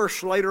even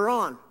worse later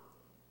on.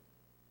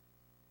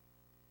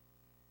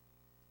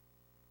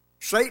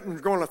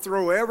 Satan's going to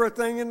throw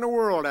everything in the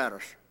world at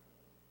us.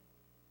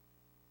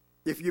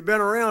 If you've been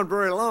around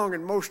very long,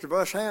 and most of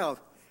us have,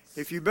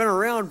 if you've been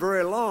around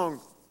very long,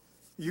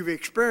 you've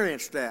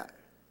experienced that.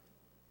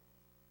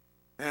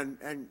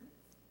 And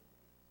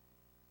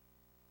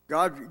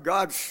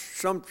God's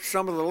some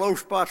of the low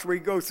spots we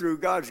go through,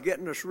 God's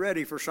getting us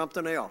ready for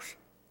something else.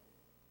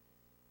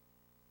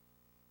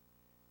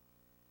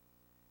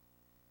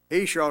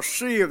 He shall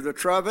see of the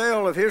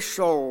travail of his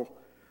soul.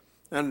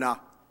 And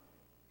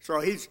so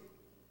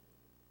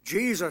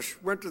Jesus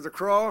went to the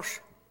cross,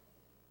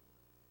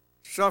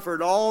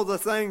 suffered all the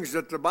things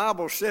that the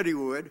Bible said he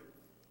would,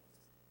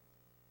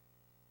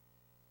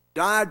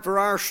 died for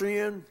our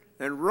sin,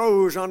 and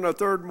rose on the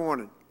third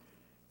morning.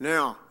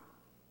 Now,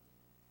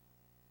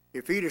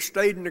 if he'd have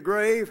stayed in the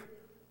grave,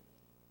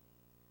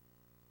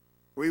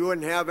 we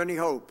wouldn't have any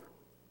hope.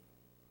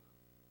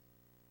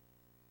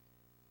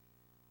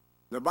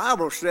 The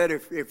Bible said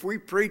if we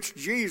preached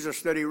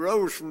Jesus, that he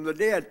rose from the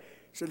dead,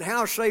 said,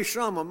 how say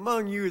some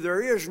among you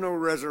there is no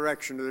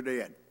resurrection of the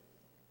dead?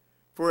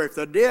 For if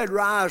the dead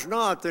rise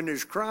not, then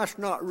is Christ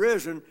not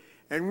risen,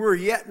 and we're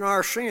yet in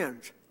our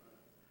sins.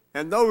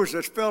 And those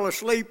that fell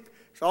asleep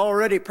is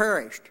already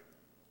perished.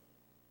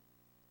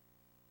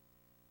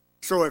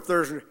 So if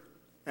there's,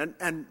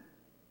 and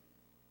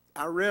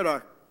I read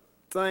a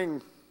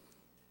thing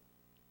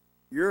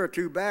a year or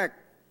two back,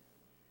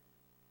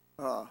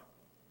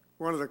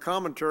 one of the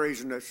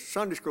commentaries in the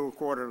Sunday School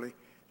Quarterly,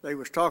 they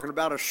was talking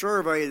about a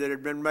survey that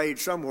had been made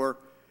somewhere,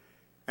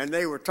 and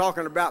they were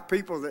talking about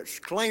people that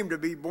claimed to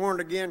be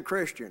born-again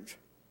Christians.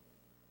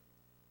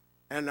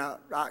 And a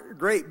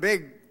great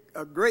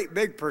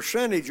big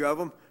percentage of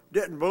them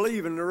didn't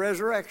believe in the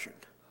resurrection.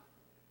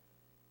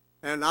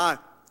 And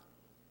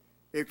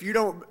if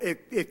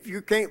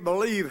you can't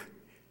believe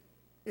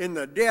in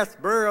the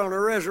death, burial, and the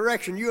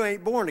resurrection, you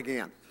ain't born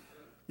again.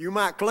 You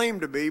might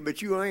claim to be,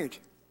 but you ain't.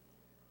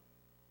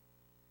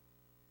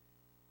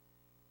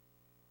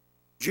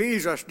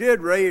 Jesus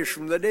did raise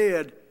from the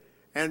dead,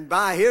 and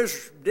by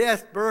his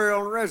death,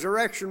 burial, and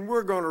resurrection,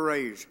 we're going to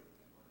raise.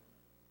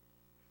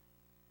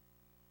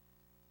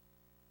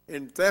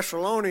 In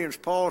Thessalonians,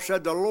 Paul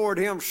said, the Lord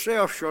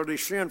himself shall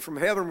descend from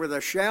heaven with a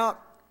shout,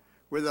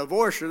 with the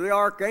voice of the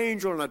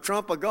archangel and the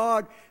trump of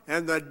God,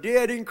 and the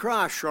dead in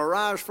Christ shall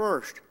rise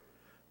first.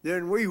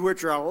 Then we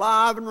which are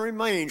alive and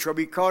remain shall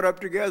be caught up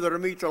together to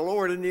meet the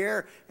Lord in the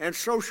air, and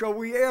so shall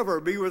we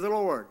ever be with the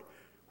Lord.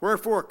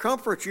 Wherefore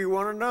comfort you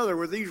one another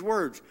with these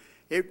words.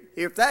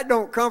 If that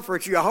don't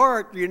comfort your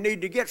heart, you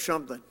need to get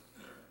something.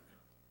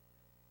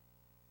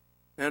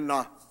 And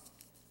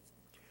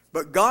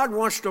but God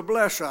wants to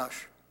bless us.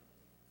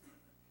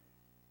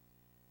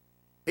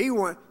 He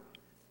wants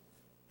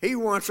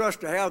us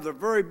to have the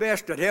very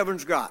best that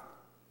heaven's got.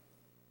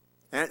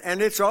 And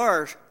it's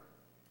ours.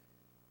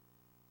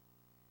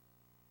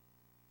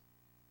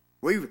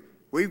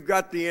 We've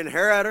got the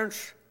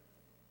inheritance.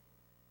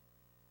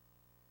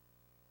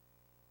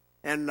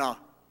 And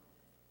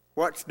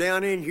what's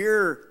down in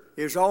here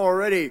is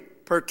already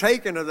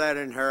partaken of that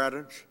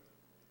inheritance.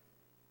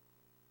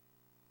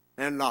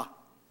 And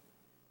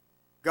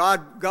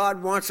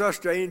God wants us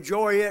to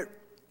enjoy it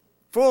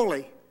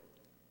fully.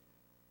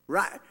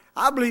 Right?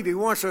 I believe he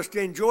wants us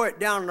to enjoy it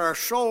down in our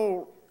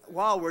soul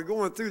while we're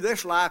going through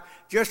this life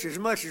just as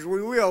much as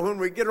we will when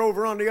we get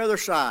over on the other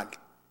side.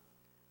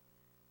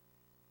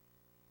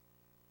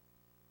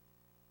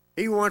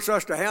 He wants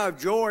us to have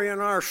joy in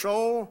our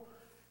soul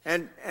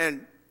and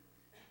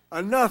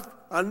enough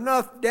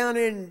down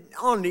in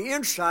on the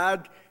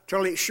inside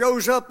till it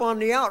shows up on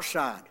the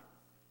outside.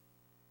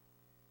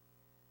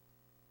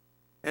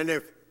 And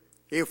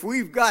if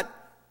we've got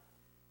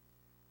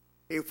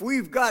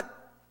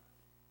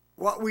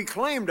what we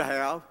claim to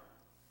have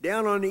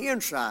down on the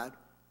inside,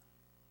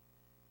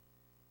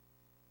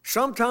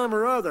 sometime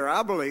or other,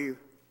 I believe,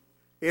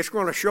 it's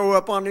going to show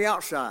up on the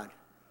outside.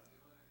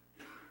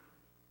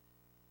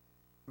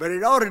 But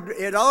it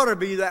ought to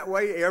be that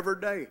way every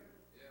day.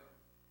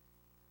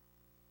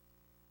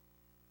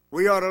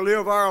 We ought to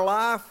live our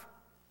life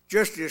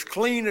just as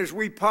clean as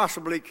we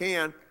possibly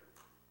can.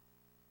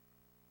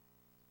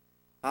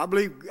 I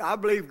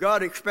believe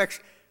God expects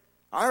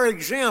our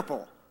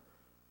example,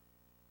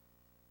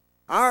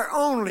 our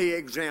only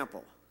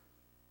example,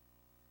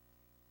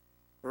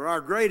 or our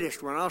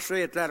greatest one, I'll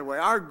say it that way,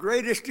 our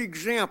greatest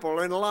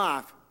example in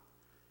life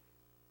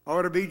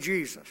ought to be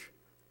Jesus.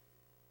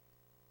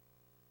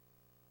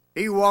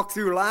 He walked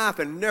through life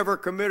and never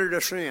committed a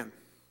sin.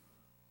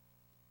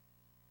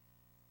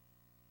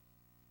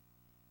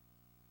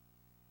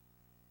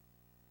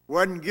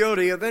 Wasn't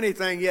guilty of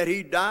anything, yet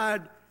he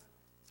died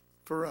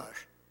for us.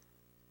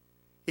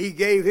 He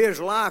gave his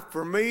life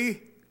for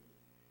me,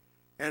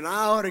 and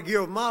I ought to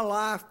give my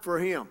life for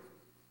him.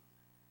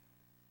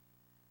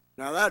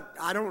 Now that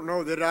I don't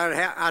know that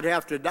I'd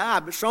have to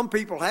die, but some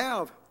people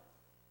have.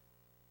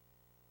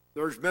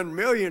 There's been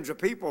millions of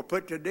people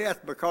put to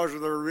death because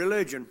of their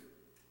religion.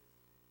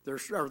 Their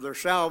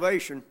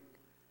salvation.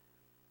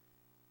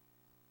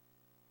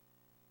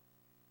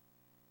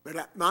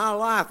 But my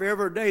life,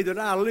 every day that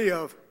I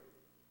live,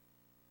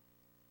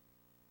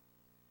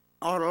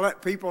 ought to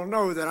let people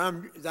know that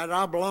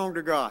I belong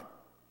to God.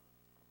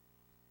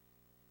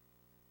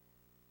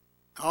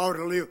 I ought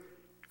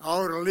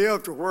to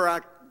live to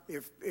where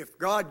if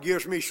God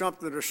gives me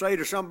something to say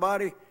to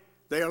somebody,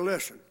 they'll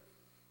listen.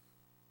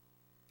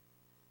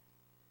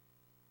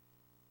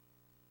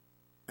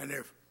 And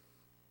if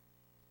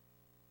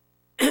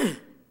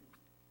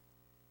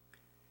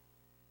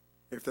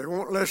they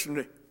won't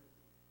listen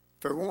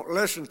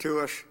to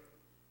us,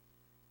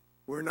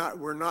 we're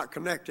not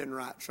connecting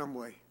right some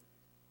way.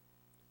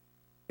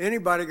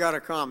 Anybody got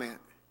a comment?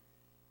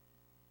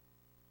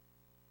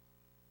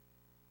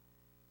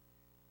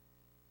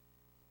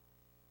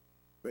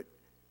 But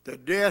the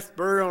death,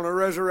 burial, and the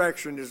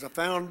resurrection is the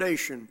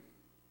foundation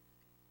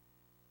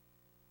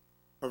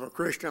of a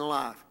Christian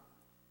life.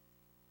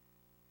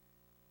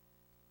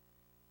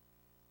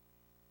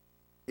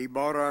 He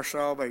bought our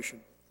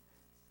salvation.